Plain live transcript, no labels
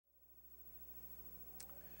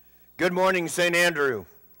Good morning, St. Andrew.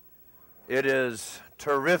 It is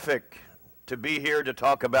terrific to be here to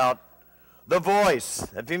talk about The Voice.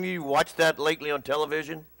 Have any of you watched that lately on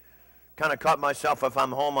television? Kind of caught myself if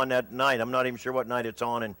I'm home on that night. I'm not even sure what night it's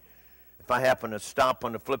on, and if I happen to stop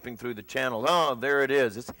on the flipping through the channel, oh, there it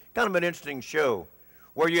is. It's kind of an interesting show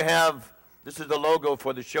where you have, this is the logo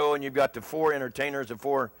for the show, and you've got the four entertainers and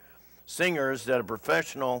four singers that are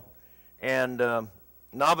professional, and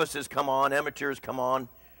novices come on, amateurs come on,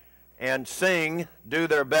 and sing, do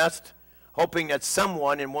their best, hoping that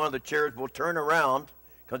someone in one of the chairs will turn around,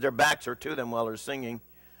 because their backs are to them while they're singing,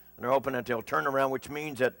 and they're hoping that they'll turn around, which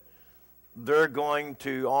means that they're going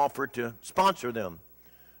to offer to sponsor them,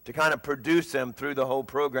 to kind of produce them through the whole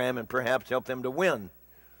program and perhaps help them to win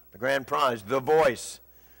the grand prize, The Voice,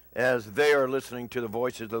 as they are listening to the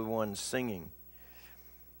voices of the ones singing.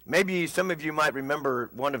 Maybe some of you might remember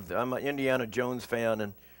I'm an Indiana Jones fan,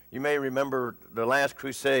 and you may remember The Last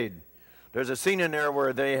Crusade. There's a scene in there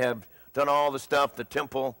where they have done all the stuff, the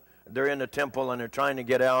temple, they're in the temple and they're trying to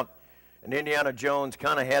get out, and Indiana Jones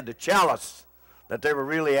kind of had the chalice that they were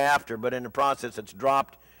really after, but in the process it's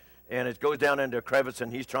dropped, and it goes down into a crevice,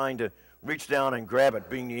 and he's trying to reach down and grab it,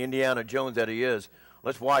 being the Indiana Jones that he is.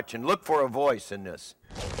 Let's watch and look for a voice in this.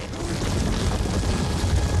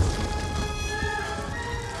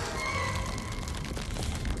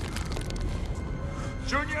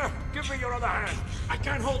 Junior, give me your other hand. I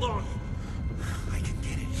can't hold on. I can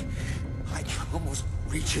get it. I can almost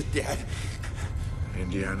reach it, Dad.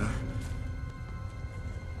 Indiana?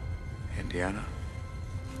 Indiana?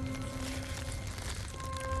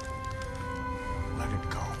 Let it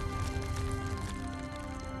go.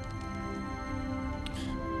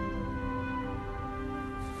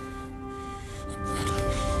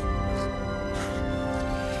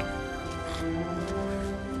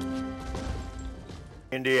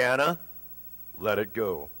 Indiana, let it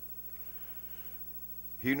go.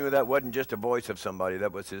 He knew that wasn't just a voice of somebody.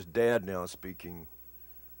 That was his dad now speaking.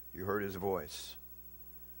 You heard his voice.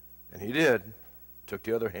 And he did. Took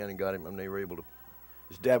the other hand and got him, and they were able to,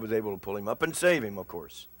 his dad was able to pull him up and save him, of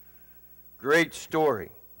course. Great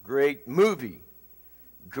story. Great movie.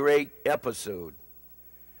 Great episode.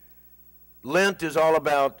 Lent is all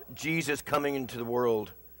about Jesus coming into the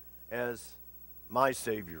world as my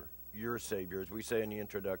Savior, your Savior, as we say in the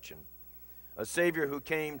introduction. A Savior who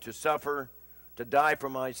came to suffer, to die for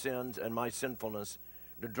my sins and my sinfulness,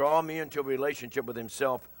 to draw me into a relationship with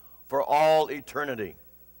himself for all eternity.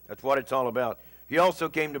 That's what it's all about. He also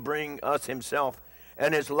came to bring us himself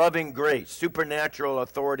and his loving grace, supernatural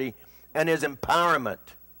authority, and his empowerment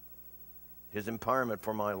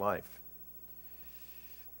for my life.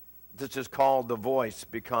 This is called The Voice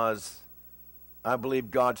because I believe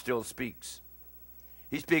God still speaks.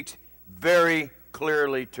 He speaks very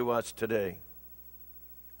clearly to us today.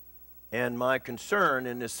 And my concern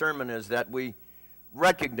in this sermon is that we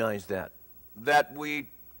recognize that we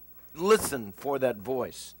listen for that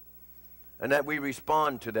voice, and that we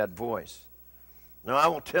respond to that voice. Now, I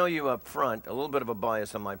will tell you up front, a little bit of a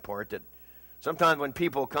bias on my part, that sometimes when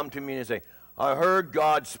people come to me and say, I heard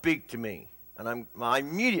God speak to me, and I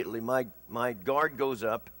immediately, my guard goes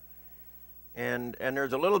up, and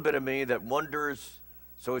there's a little bit of me that wonders,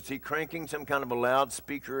 so is he cranking some kind of a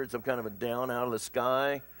loudspeaker, some kind of a down out of the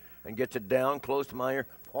sky, and gets it down close to my ear?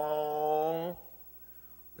 Paul,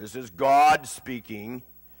 this is God speaking.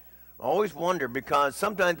 I always wonder, because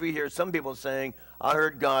sometimes we hear some people saying, I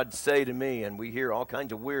heard God say to me, and we hear all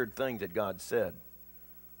kinds of weird things that God said.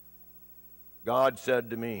 God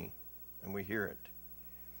said to me, and we hear it.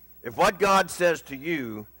 If what God says to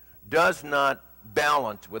you does not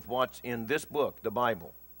balance with what's in this book, the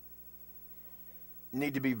Bible, you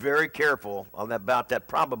need to be very careful about that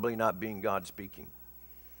probably not being God speaking.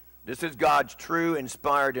 This is God's true,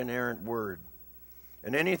 inspired, inerrant word.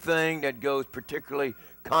 And anything that goes particularly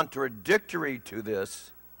contradictory to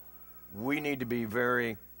this, we need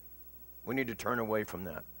to turn away from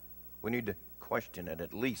that. We need to question it,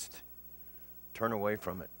 at least. Turn away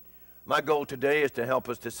from it. My goal today is to help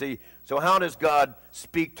us to see, so how does God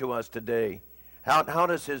speak to us today? How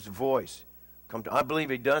does his voice come to? I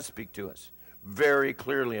believe he does speak to us very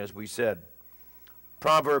clearly, as we said.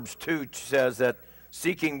 Proverbs 2 says that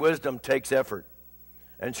seeking wisdom takes effort.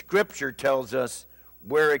 And Scripture tells us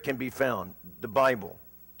where it can be found. The Bible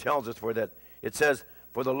tells us where that. It says,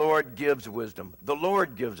 for the Lord gives wisdom. The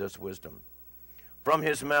Lord gives us wisdom. From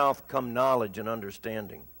his mouth come knowledge and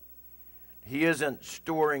understanding. He isn't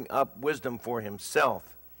storing up wisdom for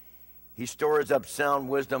himself. He stores up sound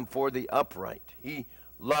wisdom for the upright. He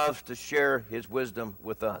loves to share his wisdom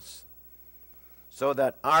with us, so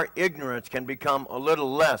that our ignorance can become a little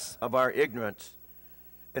less of our ignorance,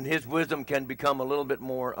 and his wisdom can become a little bit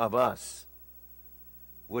more of us.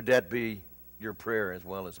 Would that be your prayer as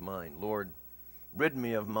well as mine? Lord, rid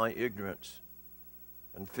me of my ignorance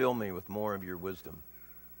and fill me with more of your wisdom.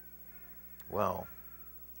 Wow.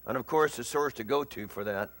 And of course, the source to go to for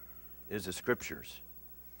that is the Scriptures.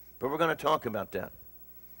 But we're going to talk about that.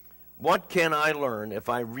 What can I learn if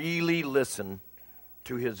I really listen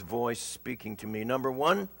to his voice speaking to me? Number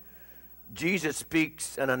one, Jesus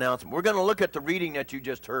speaks an announcement. We're going to look at the reading that you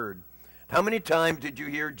just heard. How many times did you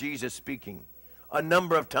hear Jesus speaking? A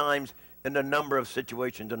number of times in a number of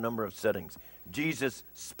situations, a number of settings. Jesus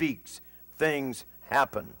speaks. Things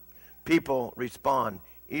happen. People respond.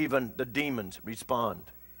 Even the demons respond.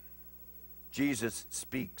 Jesus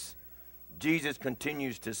speaks. Jesus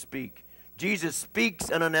continues to speak. Jesus speaks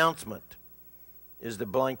an announcement is the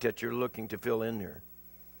blank that you're looking to fill in there.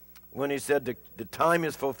 When he said the time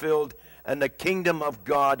is fulfilled and the kingdom of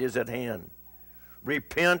God is at hand.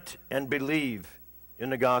 Repent and believe in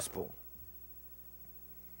the gospel.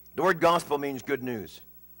 The word gospel means good news.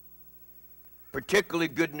 Particularly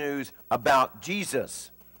good news about Jesus.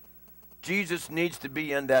 Jesus needs to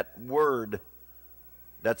be in that word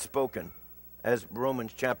that's spoken, as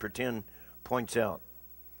Romans chapter 10 points out.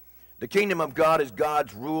 The kingdom of God is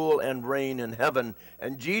God's rule and reign in heaven.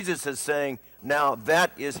 And Jesus is saying, now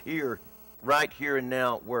that is here, right here and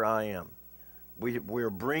now where I am. We're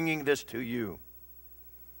bringing this to you.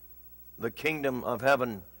 The kingdom of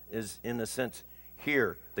heaven is, in a sense,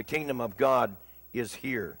 here. The kingdom of God is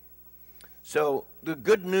here. So the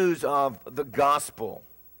good news of the gospel.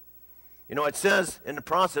 You know, it says in the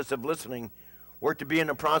process of listening, we're to be in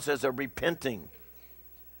the process of repenting.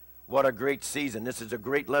 What a great season. This is a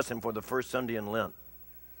great lesson for the first Sunday in Lent.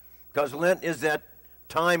 Because Lent is that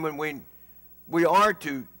time when we are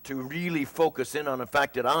to really focus in on the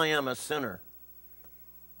fact that I am a sinner.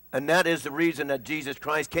 And that is the reason that Jesus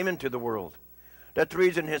Christ came into the world. That's the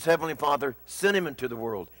reason his heavenly Father sent him into the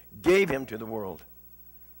world, gave him to the world,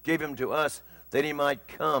 gave him to us, that he might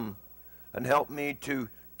come and help me to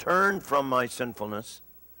turn from my sinfulness,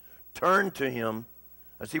 turn to him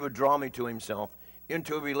as he would draw me to himself,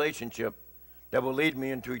 into a relationship that will lead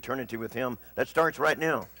me into eternity with him. That starts right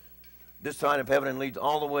now, this side of heaven, and leads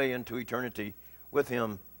all the way into eternity with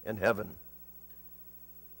him in heaven.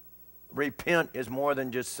 Repent is more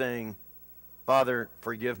than just saying, Father,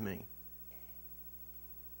 forgive me.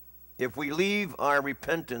 If we leave our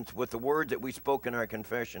repentance with the words that we spoke in our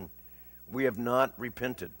confession, we have not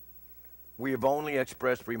repented. We have only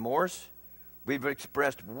expressed remorse. We've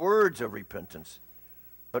expressed words of repentance,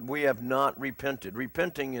 but we have not repented.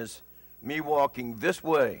 Repenting is me walking this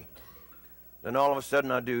way, then all of a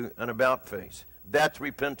sudden I do an about face. That's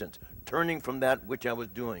repentance, turning from that which I was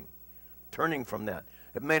doing, turning from that.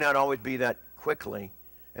 It may not always be that quickly,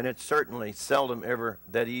 and it's certainly seldom ever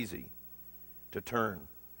that easy to turn.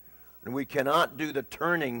 And we cannot do the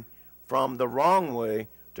turning from the wrong way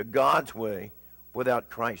to God's way without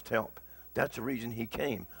Christ's help. That's the reason he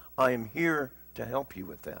came. I am here to help you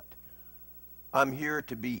with that. I'm here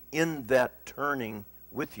to be in that turning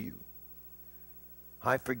with you.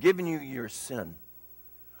 I've forgiven you your sin.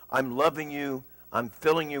 I'm loving you. I'm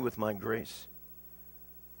filling you with my grace.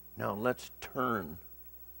 Now let's turn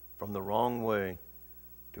from the wrong way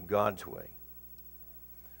to God's way.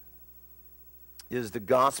 Is the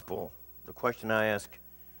gospel, the question I ask,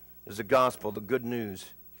 is the gospel, the good news,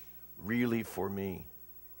 really for me?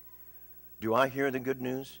 Do I hear the good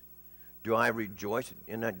news? Do I rejoice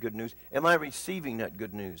in that good news? Am I receiving that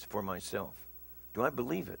good news for myself? Do I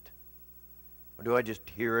believe it? Or do I just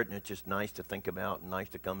hear it and it's just nice to think about and nice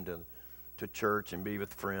to come to church and be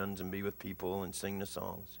with friends and be with people and sing the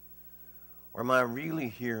songs? Or am I really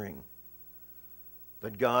hearing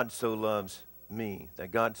that God so loves me,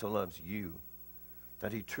 that God so loves you,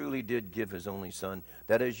 that he truly did give his only son,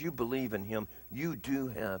 that as you believe in him, you do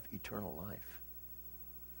have eternal life?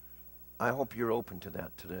 I hope you're open to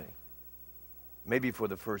that today. Maybe for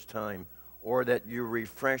the first time, or that you're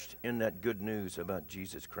refreshed in that good news about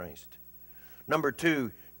Jesus Christ. Number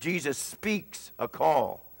two, Jesus speaks a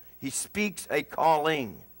call. He speaks a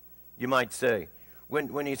calling, you might say.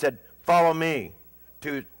 When he said, follow me,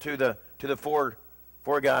 to the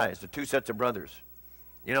four guys, the two sets of brothers.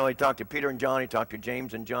 You know, he talked to Peter and John, he talked to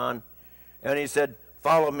James and John, and he said,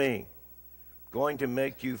 follow me. Going to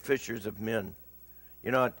make you fishers of men.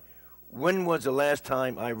 You know, when was the last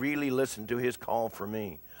time I really listened to his call for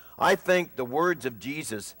me? I think the words of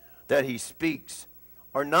Jesus that he speaks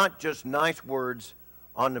are not just nice words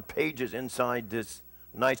on the pages inside this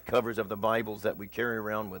nice covers of the Bibles that we carry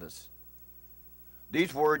around with us.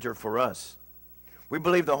 These words are for us. We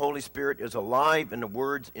believe the Holy Spirit is alive in the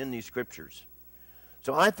words in these scriptures.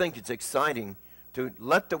 So I think it's exciting to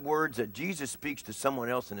let the words that Jesus speaks to someone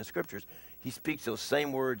else in the scriptures, he speaks those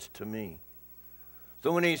same words to me.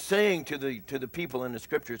 So when he's saying to the people in the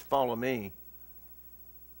scriptures, follow me,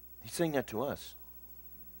 he's saying that to us.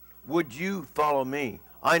 Would you follow me?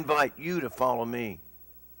 I invite you to follow me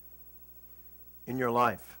in your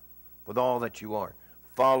life with all that you are.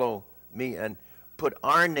 Follow me and put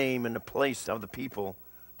our name in the place of the people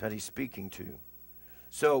that he's speaking to.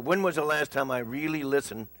 So when was the last time I really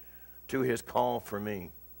listened to his call for me?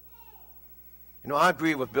 You know, I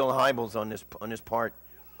agree with Bill Hybels on this part.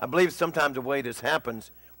 I believe sometimes the way this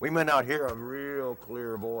happens, we may not hear a real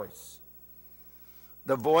clear voice.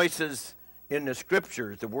 The voices in the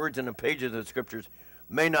scriptures, the words in the pages of the scriptures,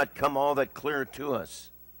 may not come all that clear to us.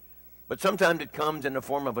 But sometimes it comes in the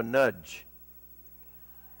form of a nudge.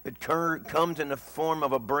 It comes in the form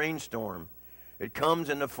of a brainstorm. It comes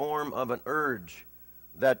in the form of an urge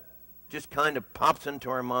that just kind of pops into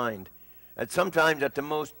our mind. And sometimes at the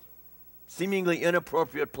most seemingly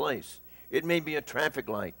inappropriate place. It may be a traffic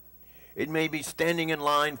light. It may be standing in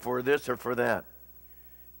line for this or for that.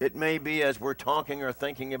 It may be as we're talking or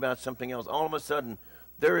thinking about something else. All of a sudden,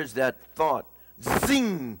 there is that thought,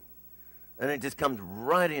 zing, and it just comes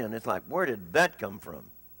right in. It's like, where did that come from?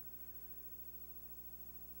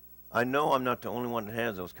 I know I'm not the only one that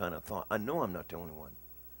has those kind of thoughts. I know I'm not the only one.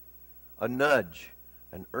 A nudge,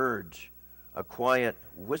 an urge, a quiet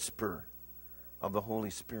whisper of the Holy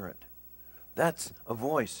Spirit. That's a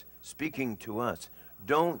voice speaking to us.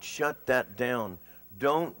 Don't shut that down.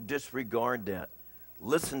 Don't disregard that.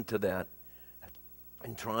 Listen to that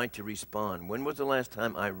and try to respond. When was the last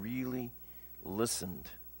time I really listened?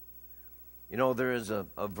 You know, there is a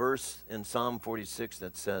verse in Psalm 46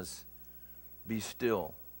 that says, be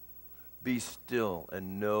still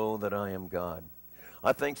and know that I am God.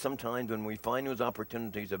 I think sometimes when we find those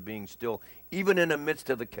opportunities of being still, even in the midst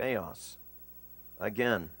of the chaos,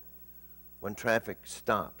 again, when traffic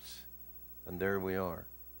stops, and there we are.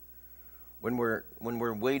 When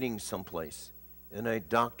we're waiting someplace, in a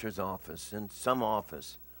doctor's office, in some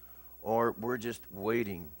office, or we're just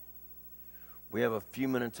waiting. We have a few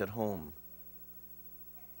minutes at home.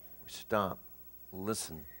 We stop,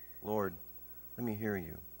 listen. Lord, let me hear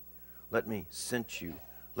you. Let me sense you.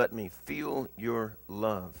 Let me feel your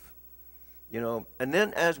love. You know, and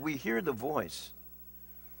then as we hear the voice,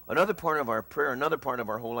 another part of our prayer, another part of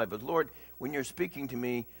our whole life is, Lord, when you're speaking to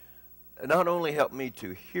me, not only help me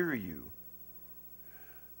to hear you,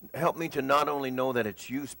 help me to not only know that it's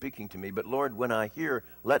you speaking to me, but Lord, when I hear,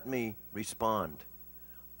 let me respond.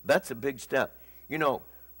 That's a big step. You know,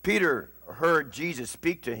 Peter heard Jesus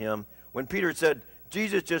speak to him when Peter said,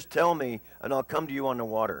 Jesus, just tell me and I'll come to you on the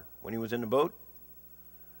water, when he was in the boat.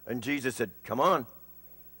 And Jesus said, come on.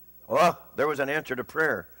 Well, there was an answer to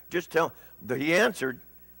prayer. Just tell. He answered,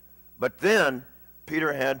 but then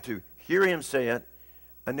Peter had to hear him say it,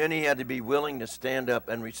 and then he had to be willing to stand up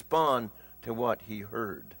and respond to what he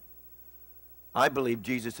heard. I believe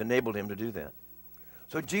Jesus enabled him to do that.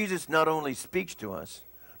 So Jesus not only speaks to us,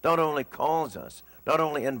 not only calls us, not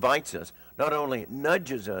only invites us, not only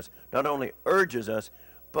nudges us, not only urges us,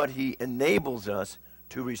 but he enables us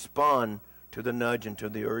to respond to the nudge and to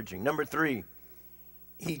the urging. Number 3,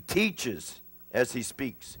 he teaches as he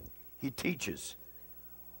speaks. He teaches.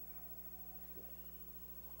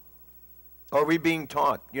 Are we being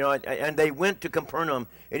taught? You know, and they went to Capernaum,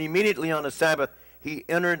 and immediately on the Sabbath, he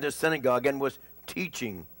entered the synagogue and was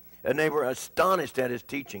teaching. And they were astonished at his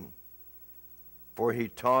teaching, for he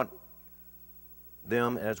taught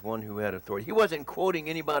them as one who had authority. He wasn't quoting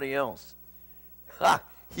anybody else.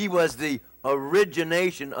 He was the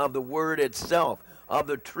origination of the word itself, of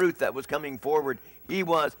the truth that was coming forward. He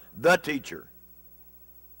was the teacher.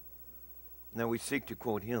 Now we seek to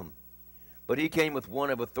quote him. But he came with one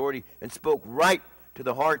of authority and spoke right to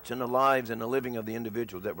the hearts and the lives and the living of the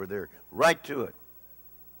individuals that were there. Right to it.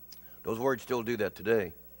 Those words still do that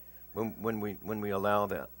today when we allow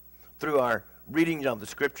that. Through our reading of the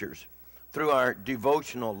scriptures, through our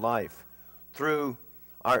devotional life, through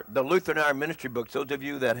the Lutheran Hour ministry books. Those of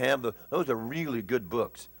you that have those are really good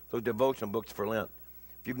books, those devotional books for Lent.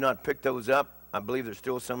 If you've not picked those up, I believe there's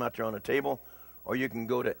still some out there on the table, or you can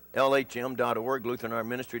go to lhm.org,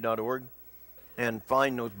 lutheranhourministry.org, and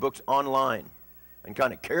find those books online and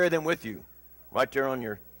kind of carry them with you right there on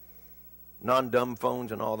your non-dumb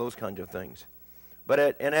phones and all those kinds of things. But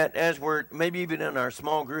as we're maybe even in our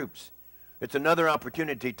small groups, it's another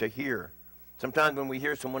opportunity to hear. Sometimes when we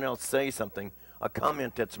hear someone else say something, a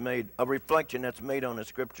comment that's made, a reflection that's made on a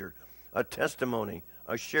scripture, a testimony,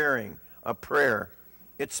 a sharing, a prayer,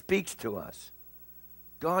 it speaks to us.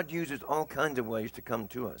 God uses all kinds of ways to come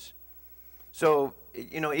to us. So,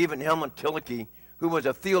 even Helmut Tillich, who was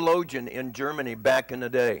a theologian in Germany back in the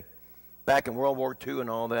day, back in World War II and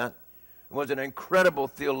all that, was an incredible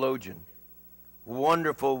theologian.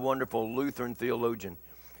 Wonderful, wonderful Lutheran theologian.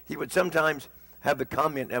 He would sometimes have the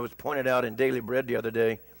comment that was pointed out in Daily Bread the other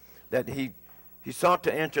day, that he sought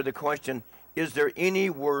to answer the question, is there any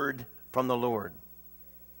word from the Lord?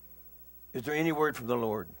 Is there any word from the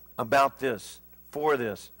Lord about this, for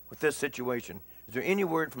this, with this situation? Is there any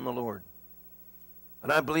word from the Lord?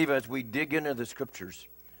 And I believe as we dig into the scriptures,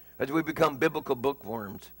 as we become biblical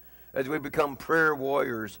bookworms, as we become prayer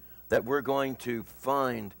warriors, that we're going to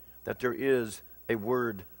find that there is a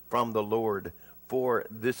word from the Lord for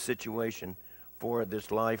this situation, for this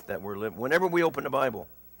life that we're living. Whenever we open the Bible,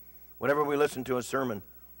 whenever we listen to a sermon,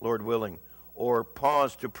 Lord willing, or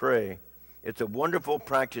pause to pray, it's a wonderful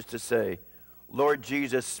practice to say, Lord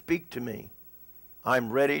Jesus, speak to me.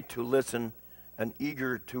 I'm ready to listen and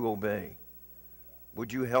eager to obey.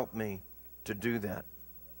 Would you help me to do that?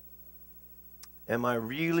 Am I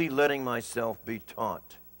really letting myself be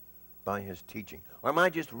taught by his teaching? Or am I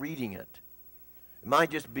just reading it? Am I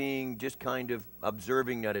just kind of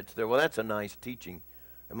observing that it's there? Well, that's a nice teaching.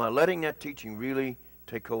 Am I letting that teaching really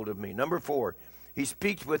take hold of me? Number 4, he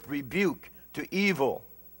speaks with rebuke to evil.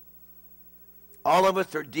 All of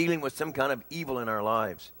us are dealing with some kind of evil in our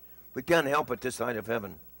lives. We can't help it this side of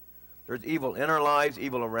heaven. There's evil in our lives,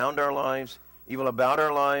 evil around our lives, evil about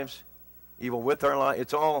our lives, evil with our lives.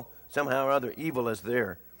 It's all somehow or other evil is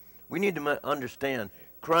there. We need to understand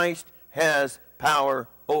Christ has power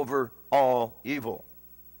over all evil.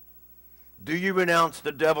 Do you renounce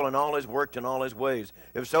the devil and all his works and all his ways?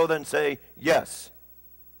 If so, then say yes.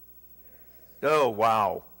 Oh,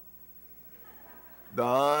 wow.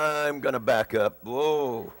 I'm going to back up.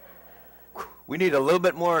 Whoa. We need a little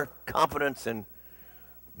bit more confidence, and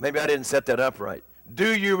maybe I didn't set that up right.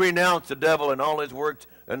 Do you renounce the devil and all his works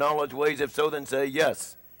and all his ways? If so, then say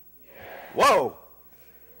yes. Yes. Whoa.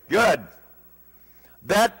 Good.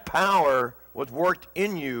 That power was worked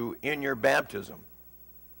in you in your baptism.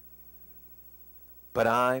 But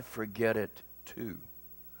I forget it too.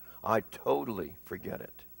 I totally forget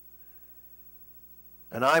it.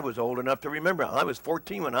 And I was old enough to remember. I was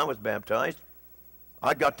 14 when I was baptized.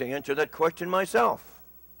 I got to answer that question myself.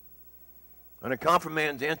 And the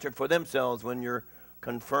confirmants answered for themselves when you're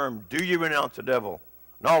confirmed. Do you renounce the devil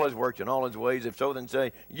and all his works and all his ways? If so, then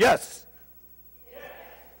say, yes.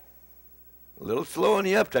 A little slow on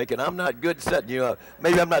the uptake, and I'm not good at setting you up.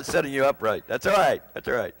 Maybe I'm not setting you up right. That's all right. That's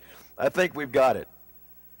all right. I think we've got it.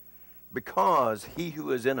 Because he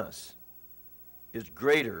who is in us is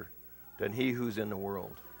greater than he who's in the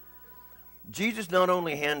world. Jesus not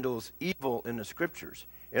only handles evil in the scriptures,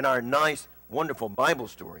 in our nice, wonderful Bible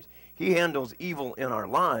stories, he handles evil in our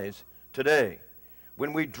lives today.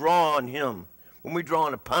 When we draw on him, when we draw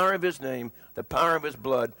on the power of his name, the power of his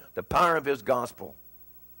blood, the power of his gospel,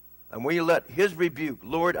 and we let his rebuke,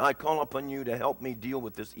 Lord, I call upon you to help me deal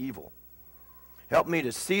with this evil. Help me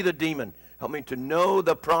to see the demon. Help me to know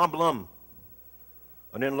the problem.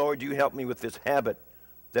 And then, Lord, you help me with this habit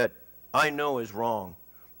that I know is wrong,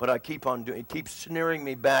 but I keep on doing it. Keeps snaring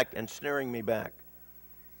me back and snaring me back.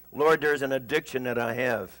 Lord, there's an addiction that I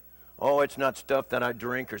have. Oh, it's not stuff that I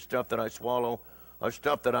drink or stuff that I swallow or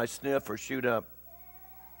stuff that I sniff or shoot up.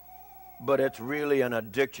 But it's really an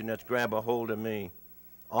addiction that's grabbed a hold of me.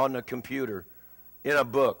 On the computer, in a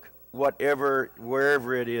book, whatever,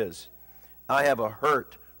 wherever it is. I have a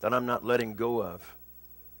hurt that I'm not letting go of.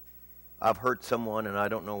 I've hurt someone and I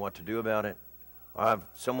don't know what to do about it.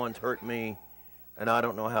 Someone's hurt me and I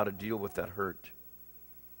don't know how to deal with that hurt.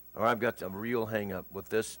 Or I've got a real hang up with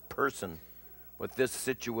this person, with this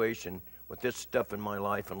situation, with this stuff in my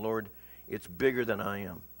life. And Lord, it's bigger than I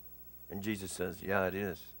am. And Jesus says, yeah, it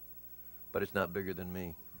is. But it's not bigger than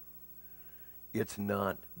me. It's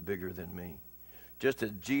not bigger than me. Just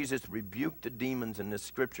as Jesus rebuked the demons in this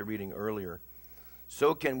scripture reading earlier,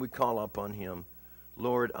 so can we call upon him.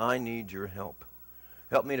 Lord, I need your help.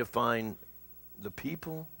 Help me to find the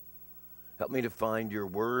people. Help me to find your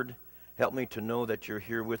word. Help me to know that you're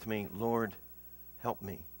here with me. Lord, help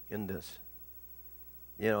me in this.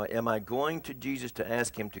 Am I going to Jesus to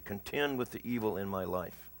ask him to contend with the evil in my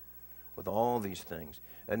life? With all these things.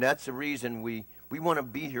 And that's the reason we want to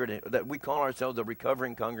be here, that we call ourselves a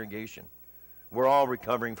recovering congregation. We're all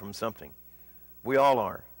recovering from something. We all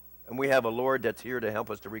are. And we have a Lord that's here to help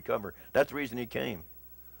us to recover. That's the reason he came.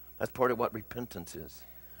 That's part of what repentance is.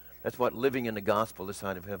 That's what living in the gospel this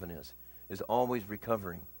side of heaven is always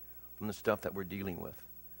recovering from the stuff that we're dealing with.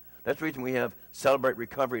 That's the reason we have Celebrate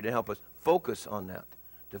Recovery, to help us focus on that,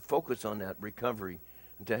 to focus on that recovery,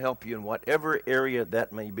 and to help you in whatever area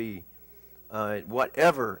that may be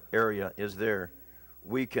whatever area is there,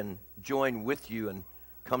 we can join with you and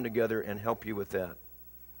come together and help you with that.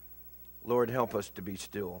 Lord, help us to be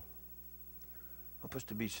still. Help us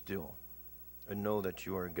to be still and know that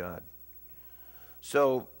you are God.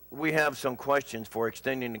 So we have some questions for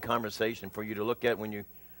extending the conversation for you to look at when you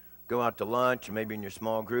go out to lunch, or maybe in your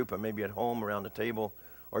small group, or maybe at home around the table,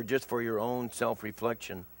 or just for your own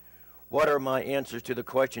self-reflection. What are my answers to the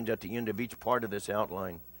questions at the end of each part of this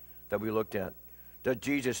outline that we looked at? Does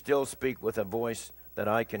Jesus still speak with a voice that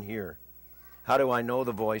I can hear? How do I know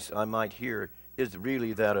the voice I might hear is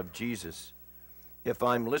really that of Jesus? If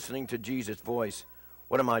I'm listening to Jesus' voice,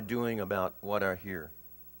 what am I doing about what I hear?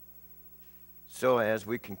 So as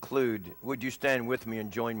we conclude, would you stand with me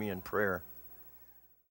and join me in prayer?